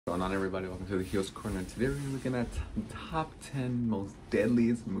Going on, everybody? Welcome to the Heels Corner. Today we're looking at the top 10 most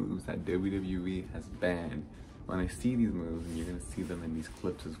deadliest moves that WWE has banned. When I see these moves, and you're going to see them in these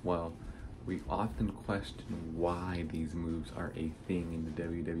clips as well, we often question why these moves are a thing in the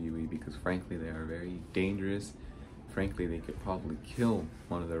WWE because frankly they are very dangerous. Frankly, they could probably kill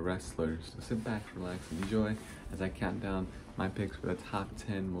one of the wrestlers. So sit back, relax, and enjoy as I count down my picks for the top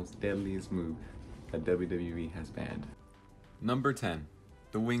 10 most deadliest moves that WWE has banned. Number 10.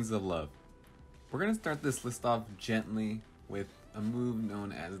 The Wings of Love. We're going to start this list off gently with a move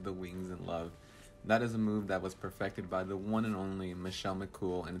known as the Wings of Love. That is a move that was perfected by the one and only Michelle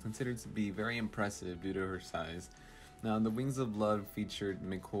McCool and is considered to be very impressive due to her size. Now, the Wings of Love featured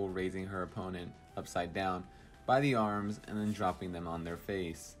McCool raising her opponent upside down by the arms and then dropping them on their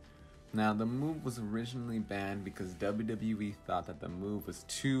face. Now, the move was originally banned because WWE thought that the move was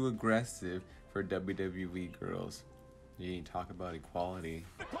too aggressive for WWE girls. Yee, talk about equality.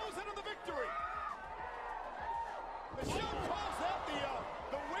 Close into the victory. Michelle calls that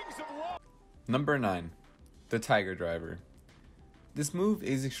the Wings of Love. Number 9. The Tiger Driver. This move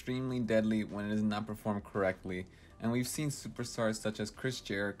is extremely deadly when it is not performed correctly, and we've seen superstars such as Chris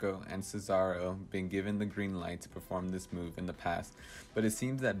Jericho and Cesaro being given the green light to perform this move in the past, but it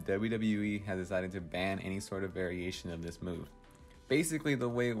seems that WWE has decided to ban any sort of variation of this move. Basically, the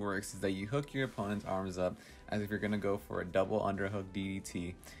way it works is that you hook your opponent's arms up as if you're going to go for a double underhook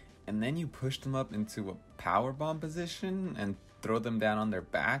DDT, and then you push them up into a powerbomb position and throw them down on their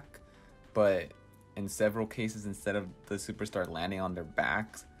back, but in several cases, instead of the superstar landing on their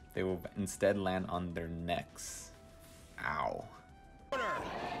backs, they will instead land on their necks. Ow.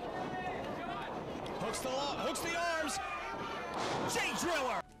 Hooks the arms. Jay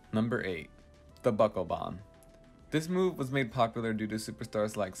Driller. Number 8. The Buckle Bomb. This move was made popular due to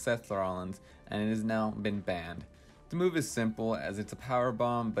superstars like Seth Rollins, and it has now been banned. The move is simple as it's a power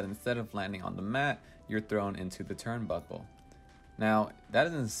bomb, but instead of landing on the mat, you're thrown into the turnbuckle. Now, that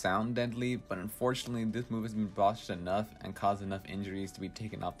doesn't sound deadly, but unfortunately this move has been botched enough and caused enough injuries to be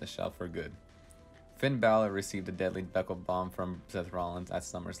taken off the shelf for good. Finn Balor received a deadly buckle bomb from Seth Rollins at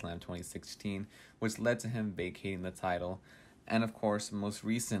SummerSlam 2016, which led to him vacating the title. And of course, most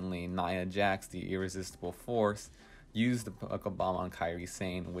recently, Nia Jax, the Irresistible Force, used the buckle bomb on Kairi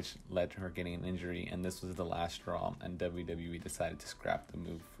Sane, which led to her getting an injury, and this was the last straw, and WWE decided to scrap the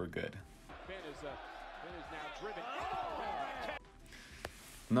move for good. Finn is now driven.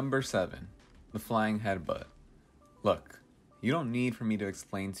 Number 7. The Flying Headbutt. Look, you don't need for me to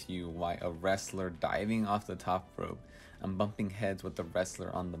explain to you why a wrestler diving off the top rope and bumping heads with the wrestler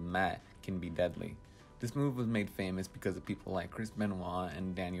on the mat can be deadly. This move was made famous because of people like Chris Benoit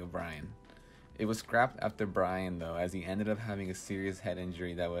and Daniel Bryan. It was scrapped after Bryan though, as he ended up having a serious head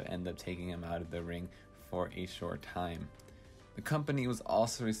injury that would end up taking him out of the ring for a short time. The company was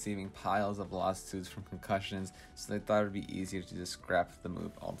also receiving piles of lawsuits from concussions, so they thought it would be easier to just scrap the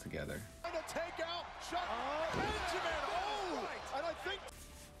move altogether.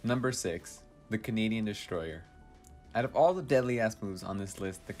 Number 6. The Canadian Destroyer. Out of all the deadly ass moves on this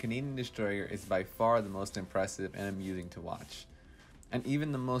list, the Canadian Destroyer is by far the most impressive and amusing to watch. And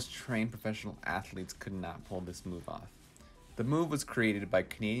even the most trained professional athletes could not pull this move off. The move was created by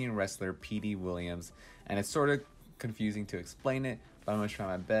Canadian wrestler P.D. Williams, and it's sort of confusing to explain it, but I'm going to try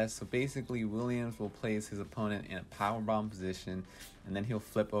my best. So basically, Williams will place his opponent in a powerbomb position, and then he'll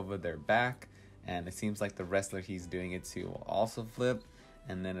flip over their back, and it seems like the wrestler he's doing it to will also flip,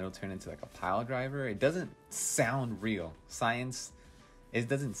 and then it'll turn into like a pile driver. It doesn't sound real. Science, it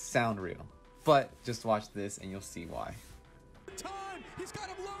doesn't sound real. But just watch this and you'll see why. Time. He's got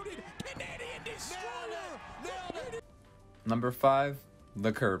him loaded. Canadian Destroyer. Nailed it. Number 5.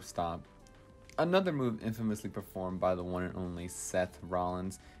 The Curb Stomp. Another move infamously performed by the one and only Seth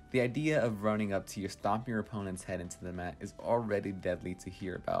Rollins. The idea of running up to you, stomp your opponent's head into the mat is already deadly to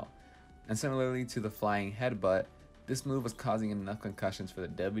hear about. And similarly to the Flying Headbutt, this move was causing enough concussions for the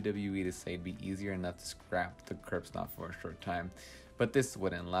WWE to say it'd be easier enough to scrap the curb stomp for a short time. But this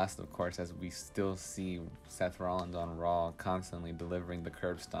wouldn't last, of course, as we still see Seth Rollins on Raw constantly delivering the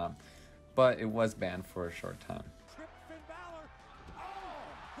curb stomp. But it was banned for a short time.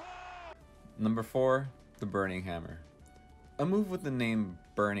 Number 4. The Burning Hammer. A move with the name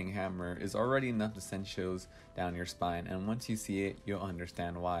Burning Hammer is already enough to send chills down your spine, and once you see it, you'll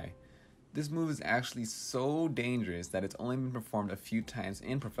understand why. This move is actually so dangerous that it's only been performed a few times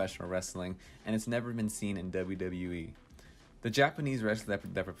in professional wrestling, and it's never been seen in WWE. The Japanese wrestler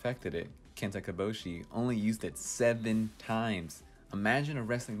that perfected it, Kenta Kobushi, only used it 7 times. Imagine a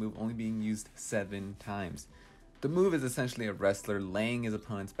wrestling move only being used 7 times. The move is essentially a wrestler laying his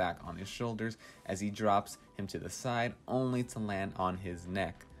opponent's back on his shoulders as he drops him to the side only to land on his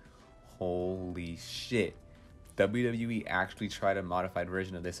neck. holy shit. WWE actually tried a modified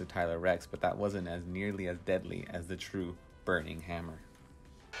version of this with Tyler Rex, but that wasn't as nearly as deadly as the true Burning Hammer.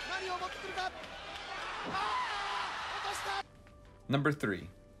 Number 3.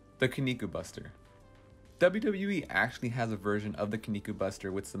 The Kaniku Buster. WWE actually has a version of the Kaniku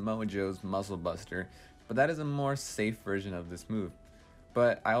Buster with Samoa Joe's Muscle Buster, but that is a more safe version of this move.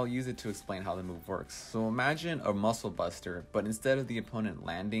 But I'll use it to explain how the move works. So imagine a Muscle Buster, but instead of the opponent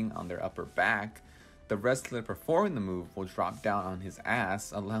landing on their upper back, the wrestler performing the move will drop down on his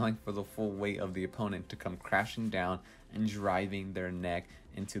ass, allowing for the full weight of the opponent to come crashing down and driving their neck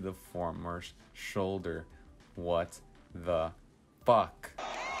into the former's shoulder. What the fuck?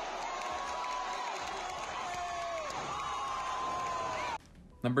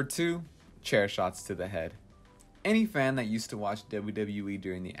 Number 2, chair shots to the head. Any fan that used to watch WWE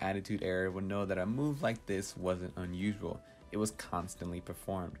during the Attitude Era would know that a move like this wasn't unusual. It was constantly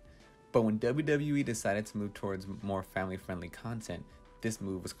performed. But when WWE decided to move towards more family-friendly content, this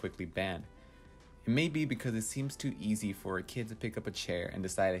move was quickly banned. It may be because it seems too easy for a kid to pick up a chair and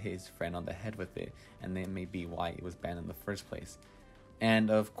decide to hit his friend on the head with it, and that may be why it was banned in the first place. And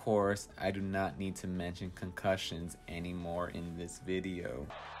of course, I do not need to mention concussions anymore in this video.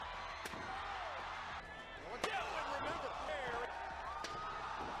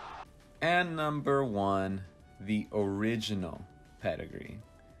 And number 1, the original pedigree.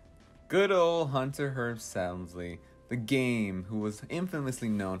 Good old Hunter Hearst Helmsley, the Game, who was infamously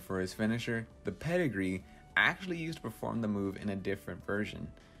known for his finisher, the pedigree, actually used to perform the move in a different version.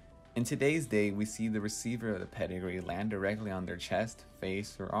 In today's day, we see the receiver of the pedigree land directly on their chest,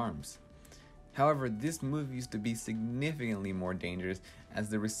 face, or arms. However, this move used to be significantly more dangerous as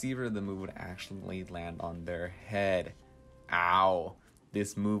the receiver of the move would actually land on their head. Ow!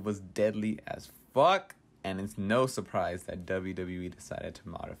 This move was deadly as fuck, and it's no surprise that WWE decided to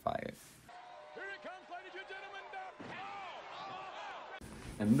modify it. Here it comes, ladies and gentlemen.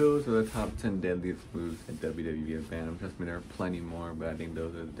 And those are the top 10 deadliest moves that WWE has banned. Trust me, there are plenty more, but I think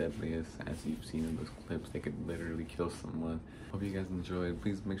those are the deadliest. As you've seen in those clips, they could literally kill someone. Hope you guys enjoyed.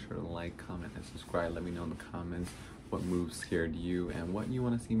 Please make sure to like, comment, and subscribe. Let me know in the comments what moves scared you and what you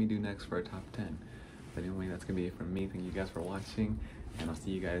want to see me do next for our top 10. But anyway, that's going to be it from me. Thank you guys for watching, and I'll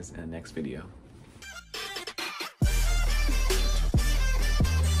see you guys in the next video.